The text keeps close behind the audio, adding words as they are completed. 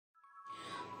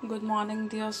Good morning,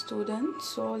 dear students.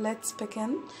 So let's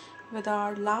begin with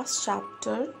our last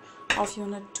chapter of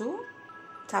Unit 2,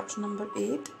 chapter number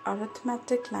 8,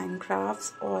 Arithmetic Line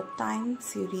Graphs or Time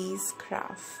Series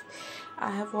Graph.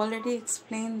 I have already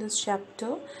explained this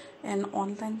chapter in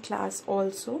online class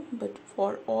also, but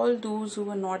for all those who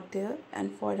were not there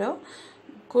and for a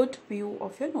good view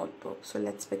of your notebook. So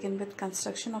let's begin with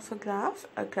construction of a graph.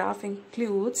 A graph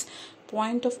includes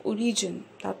point of origin.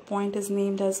 That point is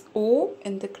named as O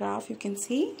in the graph. You can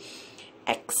see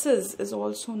axis is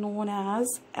also known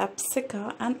as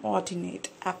abscissa and ordinate.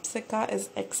 Abscissa is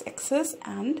x-axis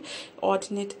and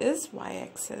ordinate is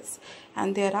y-axis.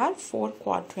 And there are 4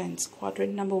 quadrants.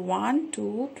 Quadrant number 1,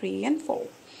 2, 3 and 4.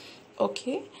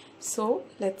 Okay, so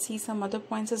let's see some other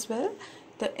points as well.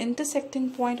 The intersecting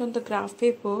point on the graph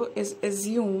paper is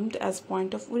assumed as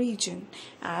point of origin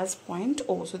as point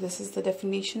O. So this is the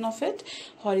definition of it.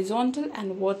 Horizontal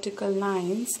and vertical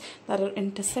lines that are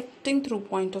intersecting through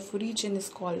point of origin is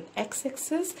called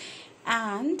x-axis,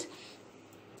 and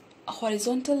a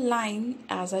horizontal line,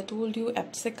 as I told you,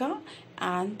 abscissa,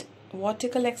 and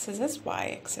vertical axis is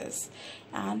y-axis,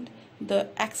 and the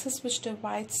axis which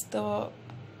divides the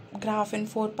graph in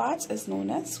 4 parts is known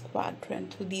as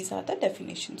quadrant. So these are the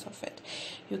definitions of it.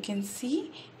 You can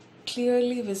see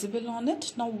clearly visible on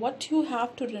it. Now what you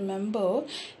have to remember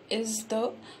is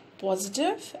the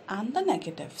positive and the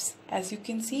negatives. As you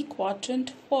can see,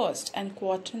 quadrant first and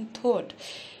quadrant third.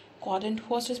 Quadrant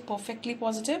first is perfectly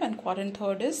positive and quadrant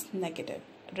third is negative.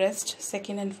 Rest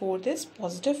second and fourth is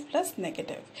positive plus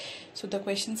negative. So the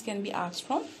questions can be asked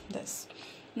from this.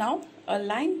 Now a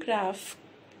line graph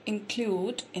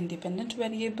include independent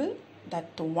variable,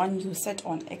 that the one you set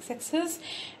on x-axis,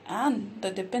 and the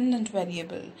dependent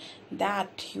variable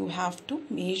that you have to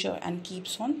measure and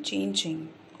keeps on changing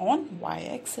on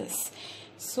y-axis.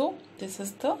 So this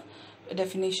is the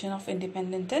definition of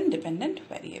independent and dependent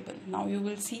variable. Now you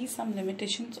will see some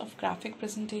limitations of graphic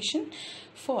presentation.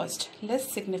 First,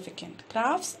 less significant.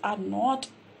 Graphs are not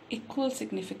equal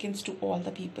significance to all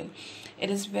the people. It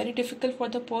is very difficult for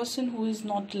the person who is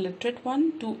not the literate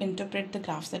one to interpret the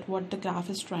graphs, that what the graph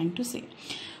is trying to say.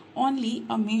 Only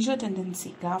a major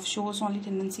tendency. Graph shows only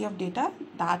tendency of data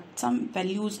that some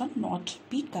values are not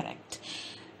be correct.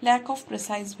 Lack of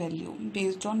precise value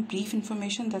based on brief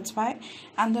information, that's why,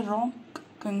 and the wrong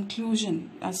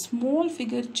conclusion. A small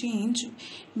figure change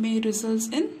may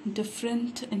result in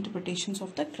different interpretations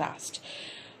of the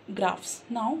graphs.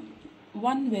 Now,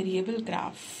 one variable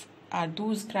graph are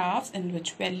those graphs in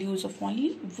which values of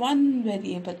only one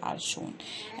variable are shown.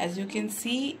 As you can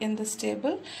see in this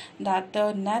table, that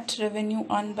the net revenue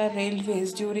earned by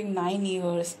railways during 9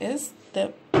 years is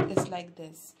like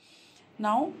this.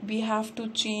 Now we have to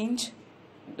change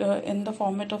in the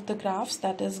format of the graphs,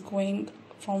 that is going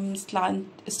from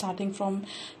starting from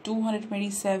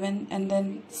 227 and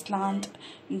then slant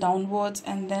downwards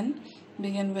and then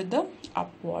begin with the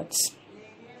upwards.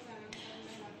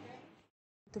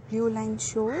 The blue line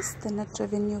shows the net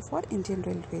revenue for Indian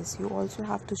Railways. You also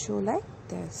have to show like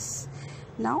this.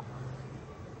 Now,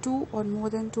 2 or more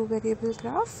than 2 variable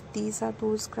graph. These are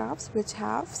those graphs which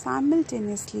have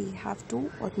simultaneously have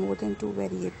 2 or more than 2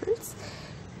 variables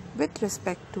with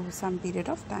respect to some period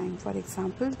of time. For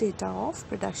example, data of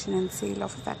production and sale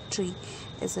of a factory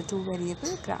is a 2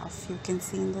 variable graph. You can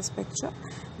see in this picture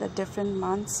the different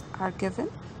months are given: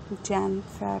 Jan,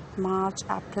 Feb, March,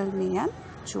 April, May and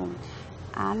June.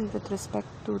 And with respect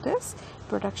to this,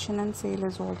 production and sale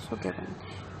is also given.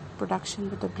 Production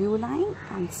with the blue line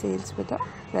and sales with the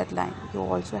red line. You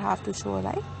also have to show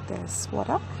like this. What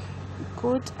a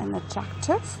good and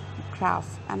attractive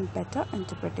graph and better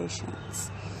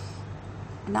interpretations.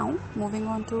 Now moving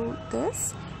on to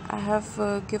this, I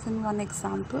have given one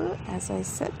example, as I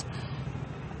said,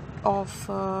 of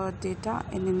data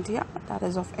in India, that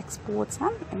is of exports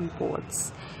and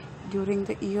imports during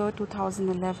the year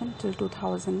 2011 till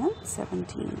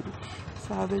 2017.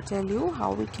 So I will tell you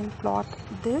how we can plot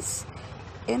this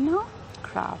in a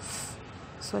graph.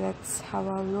 So let's have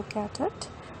a look at it.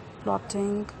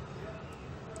 Plotting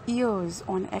years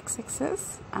on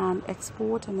x-axis and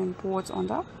export and imports on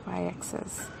the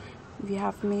y-axis. We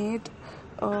have made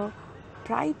a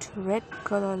bright red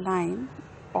color line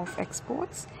of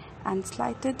exports and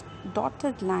slighted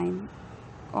dotted line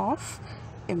of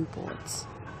imports.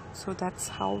 So that's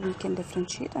how we can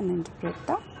differentiate and interpret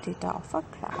the data of a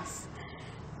graph.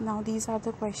 Now these are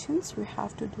the questions. You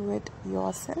have to do it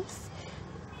yourself.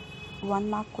 1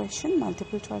 mark question,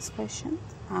 multiple choice question,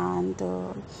 and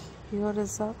here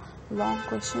is a long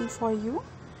question for you.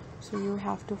 So you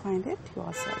have to find it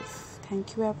yourself.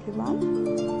 Thank you everyone.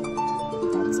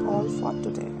 That's all for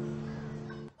today.